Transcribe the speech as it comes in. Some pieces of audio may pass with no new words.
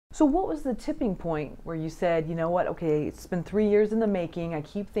So what was the tipping point where you said, you know what, okay, it's been 3 years in the making. I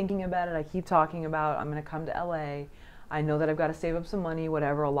keep thinking about it. I keep talking about I'm going to come to LA. I know that I've got to save up some money,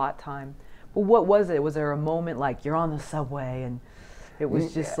 whatever, a lot time. But what was it? Was there a moment like you're on the subway and it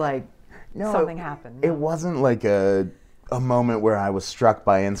was just like No, something happened? it wasn't like a moment where I was struck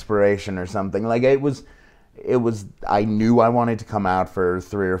by inspiration or something. Like it was I knew I wanted to come out for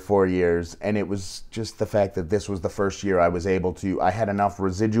 3 or 4 years, and it was just the fact that this was the first year I was able to. I had enough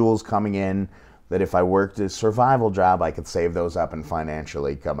residuals coming in that if I worked a survival job, I could save those up and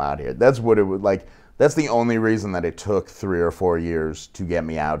financially come out here. That's what it would like. That's the only reason that it took 3 or 4 years to get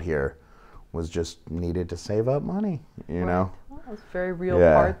me out here, was just needed to save up money, you know? Well, that's a very real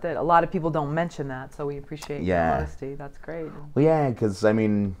Yeah. part that a lot of people don't mention that, so we appreciate your Yeah. honesty. That's great. Well, yeah, because, I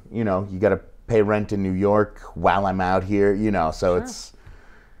mean, you know, you got to pay rent in New York while I'm out here, you know, so Sure.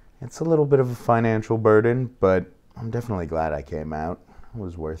 it's a little bit of a financial burden, but I'm definitely glad I came out. It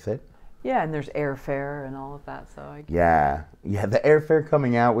was worth it. Yeah, and there's airfare and all of that, so I guess. Yeah, the airfare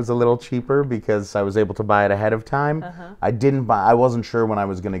coming out was a little cheaper because I was able to buy it ahead of time. I wasn't sure when I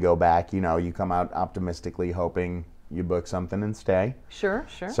was going to go back. You know, you come out optimistically hoping you book something and stay. Sure,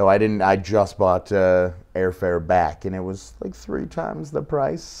 sure. So I just bought airfare back, and it was like 3 times the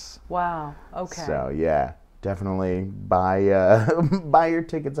price. Wow, okay. So yeah, definitely buy buy your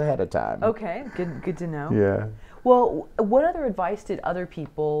tickets ahead of time. Okay, good to know. Yeah. Well, what other advice did other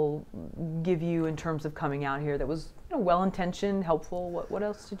people give you in terms of coming out here that was, you know, well-intentioned, helpful? What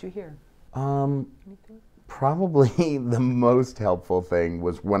else did you hear? Probably the most helpful thing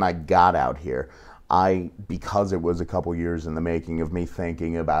was when I got out here. Because it was a couple years in the making of me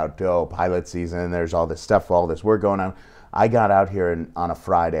thinking about, pilot season, there's all this stuff, all this work going on. I got out here on a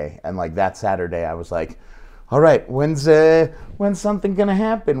Friday, and like that Saturday I was like, all right, when's something gonna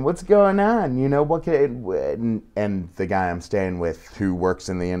happen? What's going on? You know, what and the guy I'm staying with who works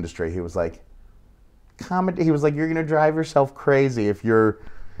in the industry, he was like, you're gonna drive yourself crazy if you're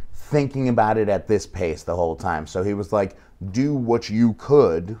thinking about it at this pace the whole time. So he was like, do what you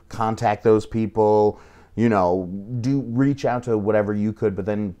could, contact those people, you know, reach out to whatever you could, but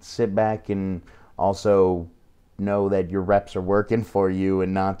then sit back and also know that your reps are working for you,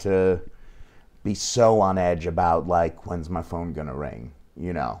 and not to be so on edge about like, when's my phone gonna ring,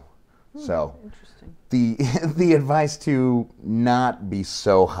 you know. So Interesting. the advice to not be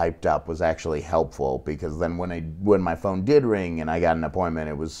so hyped up was actually helpful, because then when my phone did ring and I got an appointment,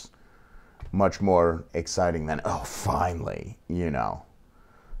 it was much more exciting than, oh, finally, you know.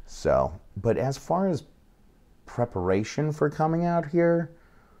 So, but as far as preparation for coming out here,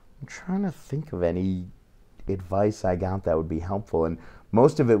 I'm trying to think of any advice I got that would be helpful, and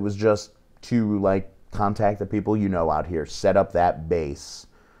most of it was just to like contact the people you know out here, set up that base,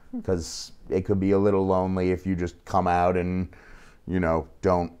 because it could be a little lonely if you just come out and, you know,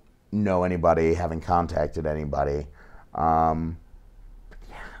 don't know anybody, haven't contacted anybody.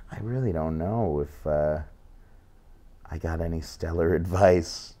 I really don't know if I got any stellar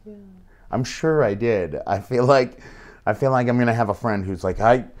advice. Yeah. I'm sure I did. I feel like I'm gonna have a friend who's like,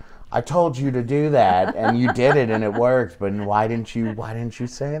 I told you to do that and you did it and it worked, but why didn't you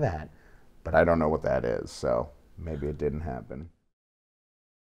say that? But I don't know what that is, so maybe it didn't happen.